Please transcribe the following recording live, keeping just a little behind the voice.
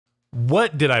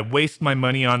What did I waste my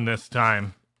money on this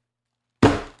time?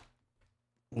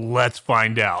 Let's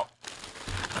find out.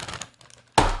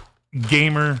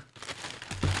 Gamer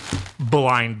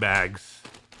blind bags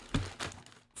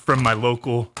from my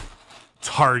local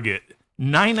Target.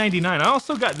 $9.99. I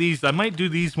also got these. I might do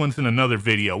these ones in another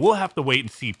video. We'll have to wait and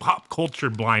see. Pop culture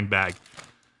blind bag.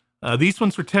 These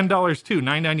ones were $10 too.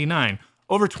 $9.99.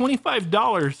 Over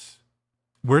 $25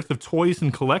 worth of toys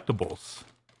and collectibles.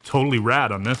 Totally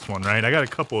rad on this one, right? I got a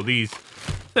couple of these.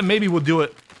 Then maybe we'll do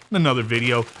it in another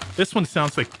video. This one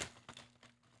sounds like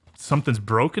something's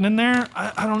broken in there.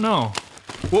 I don't know.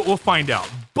 We'll find out.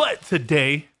 But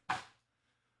today,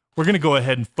 we're going to go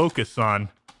ahead and focus on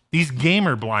these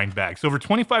gamer blind bags. Over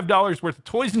 $25 worth of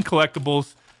toys and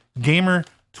collectibles. Gamer,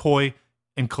 toy,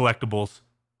 and collectibles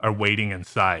are waiting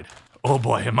inside. Oh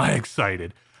boy, am I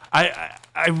excited.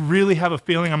 I really have a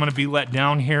feeling I'm going to be let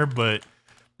down here, but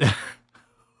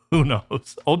who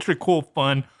knows? Ultra cool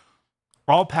fun.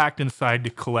 All packed inside to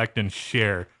collect and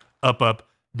share. Up, up,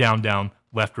 down, down,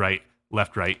 left, right,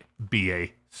 BA,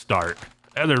 start.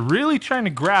 They're really trying to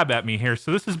grab at me here.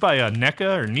 So this is by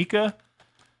NECA or Nika.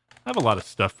 I have a lot of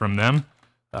stuff from them.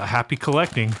 Happy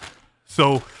collecting.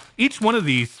 So each one of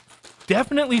these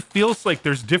definitely feels like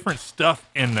there's different stuff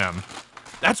in them.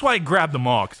 That's why I grabbed them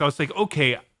all, because I was like,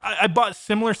 okay, I bought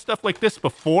similar stuff like this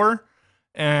before,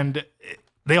 and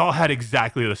they all had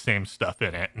exactly the same stuff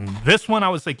in it. And this one, I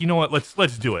was like, you know what?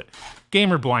 Let's do it.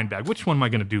 Gamer blind bag. Which one am I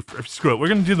going to do first? Screw it. We're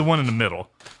going to do the one in the middle.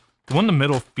 The one in the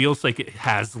middle feels like it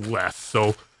has less.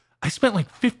 So I spent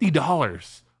like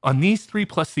 $50 on these three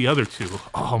plus the other two.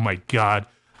 Oh my God.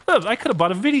 Look, I could have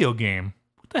bought a video game.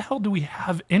 What the hell do we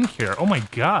have in here? Oh my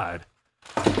God.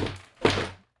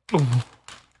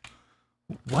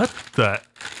 What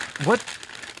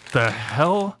the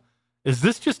hell? Is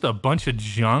this just a bunch of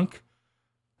junk?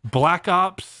 Black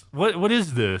Ops? What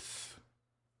is this?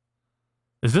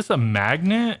 Is this a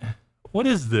magnet? What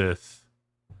is this?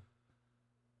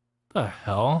 The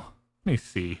hell? Let me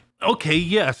see. Okay,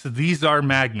 yes, these are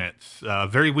magnets.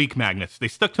 Very weak magnets. They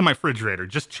stuck to my refrigerator.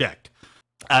 Just checked.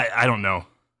 I don't know.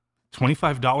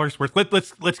 $25 worth.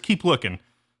 Let's keep looking.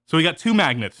 So we got two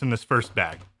magnets in this first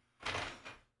bag.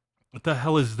 What the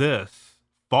hell is this?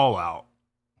 Fallout.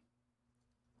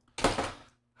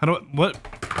 What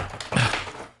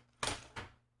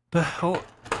the hell?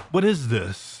 What is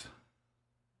this?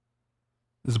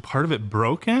 Is a part of it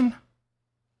broken?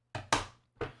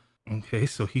 Okay,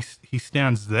 so he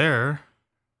stands there.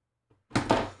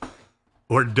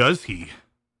 Or does he?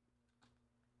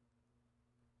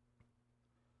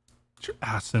 Get your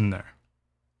ass in there.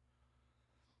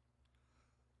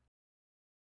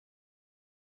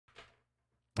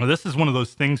 Well, this is one of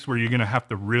those things where you're going to have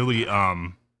to really,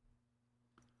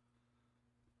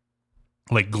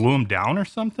 like glue them down or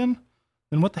something.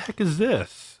 Then what the heck is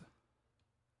this?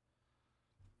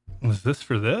 Was this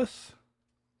for this?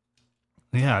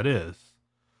 Yeah, it is.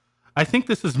 I think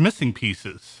this is missing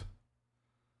pieces.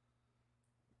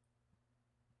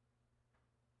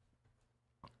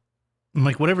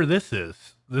 Like whatever this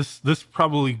is, this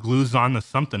probably glues on to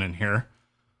something in here.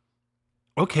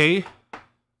 Okay.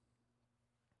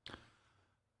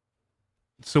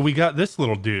 So we got this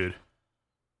little dude.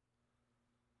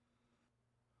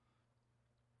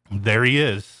 There he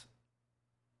is.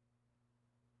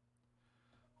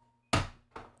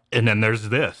 And then there's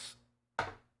this.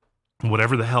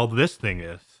 Whatever the hell this thing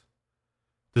is.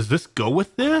 Does this go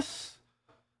with this?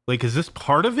 Like, is this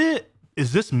part of it?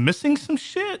 Is this missing some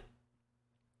shit?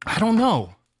 I don't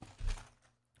know.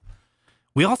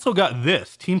 We also got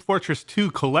this. Team Fortress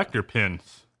 2 collector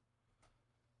pins.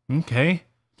 Okay.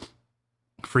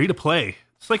 Free to play.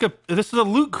 It's like this is a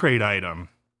loot crate item.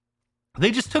 They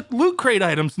just took loot crate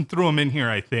items and threw them in here,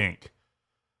 I think.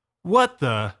 What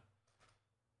the?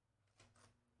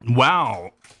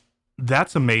 Wow.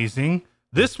 That's amazing.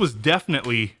 This was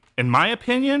definitely, in my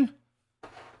opinion,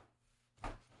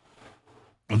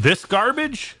 this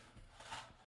garbage.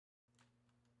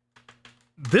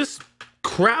 This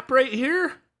crap right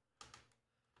here.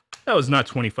 That was not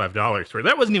 $25 worth.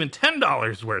 That wasn't even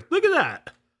 $10 worth. Look at that.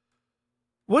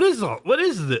 What is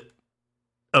it?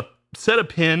 A set of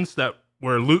pins that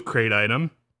were a loot crate item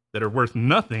that are worth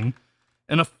nothing,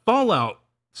 and a Fallout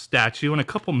statue and a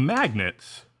couple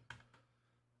magnets.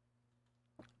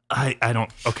 I don't.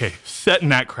 Okay, setting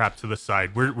that crap to the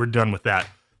side. We're done with that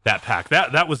pack.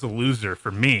 That was a loser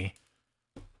for me.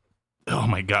 Oh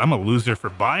my God, I'm a loser for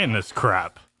buying this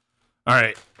crap. All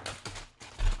right.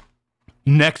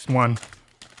 Next one.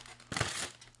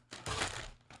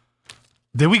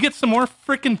 Did we get some more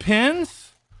freaking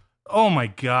pins? Oh my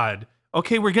God.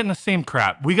 Okay, we're getting the same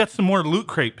crap. We got some more loot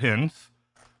crate pins.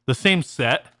 The same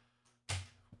set.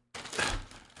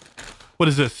 What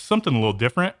is this? Something a little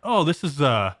different. Oh, this is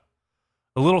a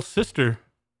little sister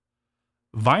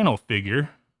vinyl figure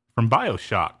from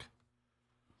BioShock.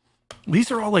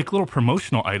 These are all like little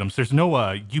promotional items. There's no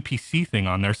UPC thing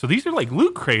on there. So these are like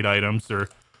Loot Crate items or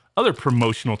other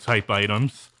promotional type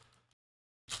items.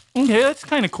 Okay, that's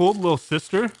kind of cool. Little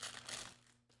sister.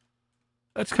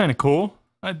 That's kind of cool.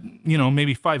 You know,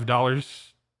 maybe $5,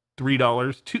 $3,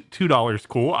 $2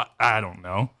 cool. I don't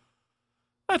know.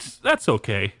 That's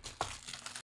okay.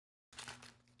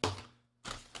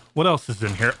 What else is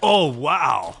in here? Oh,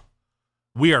 wow.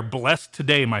 We are blessed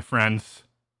today, my friends.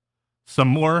 Some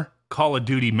more Call of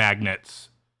Duty magnets.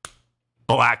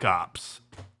 Black Ops.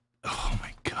 Oh,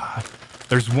 my God.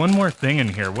 There's one more thing in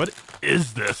here. What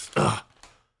is this? Ugh.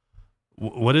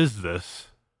 What is this?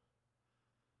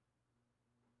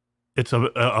 It's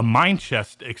a Mine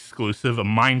Chest exclusive, a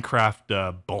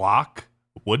Minecraft block.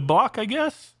 Wood block, I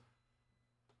guess?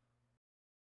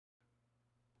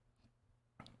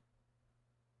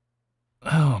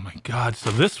 Oh my God.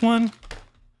 So this one,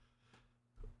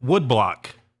 wood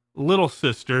block, little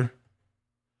sister,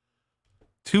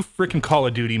 2 freaking Call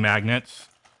of Duty magnets,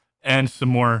 and some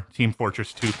more Team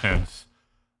Fortress 2 pins.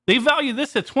 They value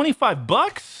this at 25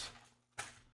 bucks?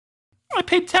 I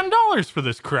paid $10 for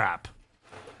this crap.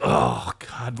 Oh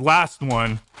God, last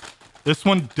one. This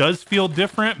one does feel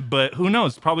different, but who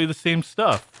knows? Probably the same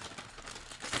stuff.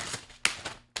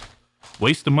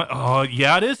 Waste of money. Oh,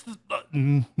 yeah, it is.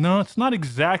 No, it's not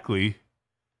exactly.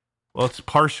 Well, it's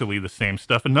partially the same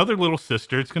stuff. Another little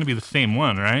sister. It's going to be the same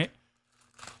one, right?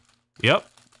 Yep.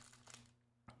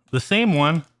 The same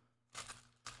one.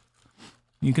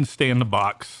 You can stay in the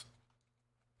box.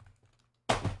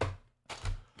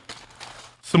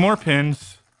 Some more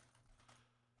pins.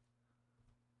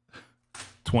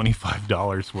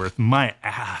 $25 worth. My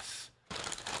ass.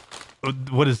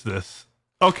 What is this?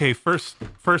 Okay, first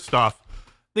off,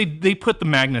 they put the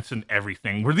magnets in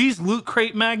everything. Were these Loot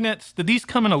Crate magnets? Did these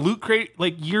come in a Loot Crate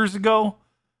like years ago?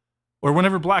 Or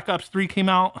whenever Black Ops 3 came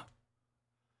out?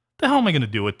 The hell am I going to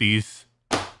do with these?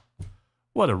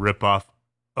 What a ripoff.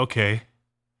 Okay.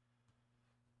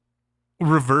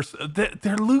 Reverse.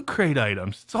 They're Loot Crate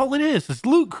items. That's all it is. It's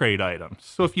Loot Crate items.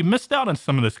 So if you missed out on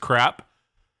some of this crap,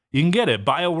 you can get it.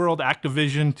 BioWorld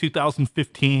Activision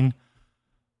 2015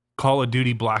 Call of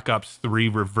Duty Black Ops 3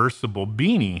 reversible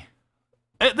beanie.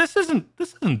 This isn't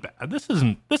bad. This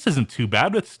isn't too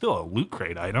bad, but it's still a Loot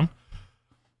Crate item.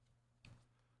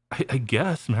 I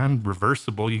guess, man,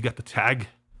 reversible. You got the tag,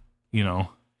 you know,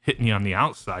 hitting you on the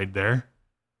outside there.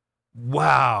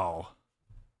 Wow.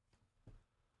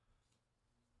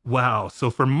 Wow. So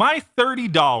for my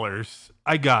 $30,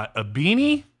 I got a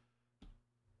beanie.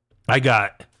 I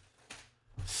got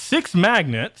 6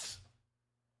 magnets.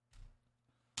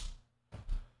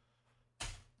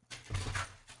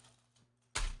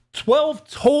 $12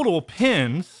 total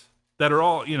pins that are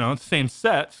all, you know, the same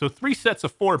set. So 3 sets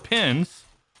of 4 pins.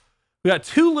 We got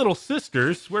 2 little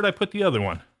sisters. Where'd I put the other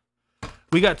one?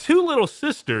 We got 2 little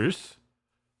sisters.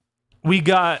 We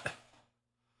got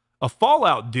a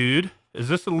Fallout dude. Is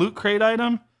this a Loot Crate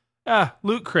item? Ah,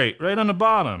 Loot Crate right on the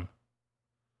bottom.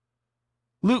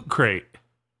 Loot Crate.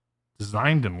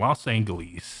 Designed in Los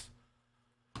Angeles.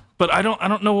 But I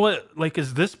don't know what, like,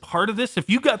 is this part of this? If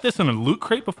you got this in a Loot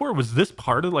Crate before, was this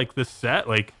part of, like, this set?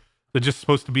 Like, they're just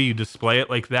supposed to be, you display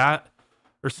it like that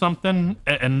or something?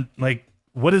 And like,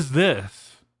 what is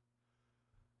this?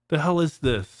 The hell is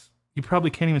this? You probably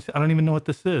can't even see. I don't even know what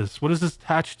this is. What is this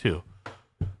attached to?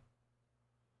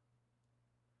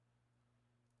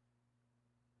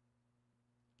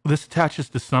 This attaches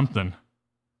to something.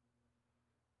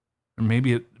 Or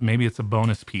maybe it's a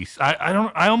bonus piece.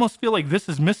 I almost feel like this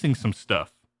is missing some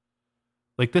stuff.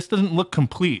 Like this doesn't look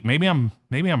complete. Maybe I'm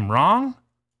wrong.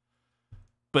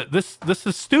 But this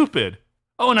is stupid.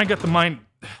 Oh, and I got the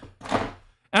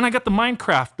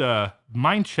Minecraft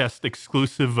Mine Chest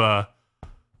exclusive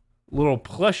little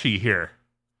plushie here.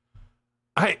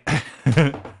 I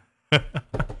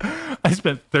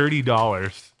spent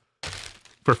 $30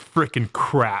 for frickin'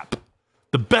 crap.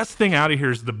 The best thing out of here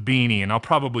is the beanie, and I'll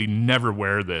probably never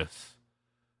wear this.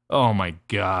 Oh my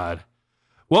God.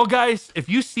 Well, guys, if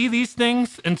you see these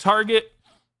things in Target,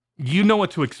 you know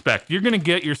what to expect. You're gonna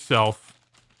get yourself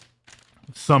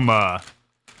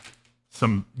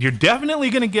you're definitely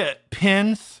gonna get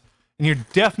pins, and you're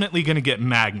definitely gonna get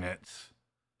magnets.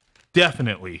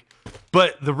 Definitely.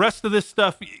 But the rest of this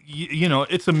stuff, you know,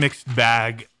 it's a mixed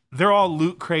bag. They're all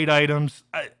Loot Crate items.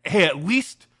 Hey, at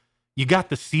least you got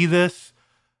to see this.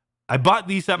 I bought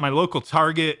these at my local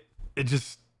Target. It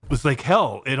just, was like,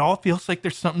 hell, it all feels like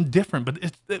there's something different, but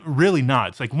it's really not.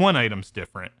 It's like one item's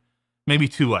different, maybe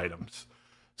 2 items.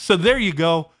 So there you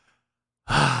go.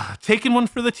 Taking one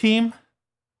for the team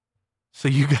so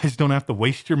you guys don't have to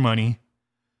waste your money.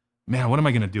 Man, what am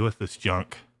I going to do with this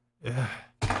junk?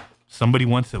 Somebody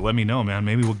wants it, let me know, man.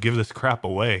 Maybe we'll give this crap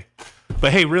away.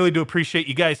 But hey, really do appreciate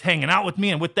you guys hanging out with me.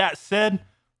 And with that said,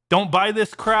 don't buy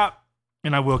this crap,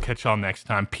 and I will catch y'all next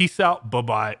time. Peace out,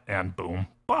 bye-bye, and boom.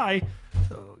 Bye.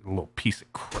 A little piece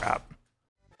of crap.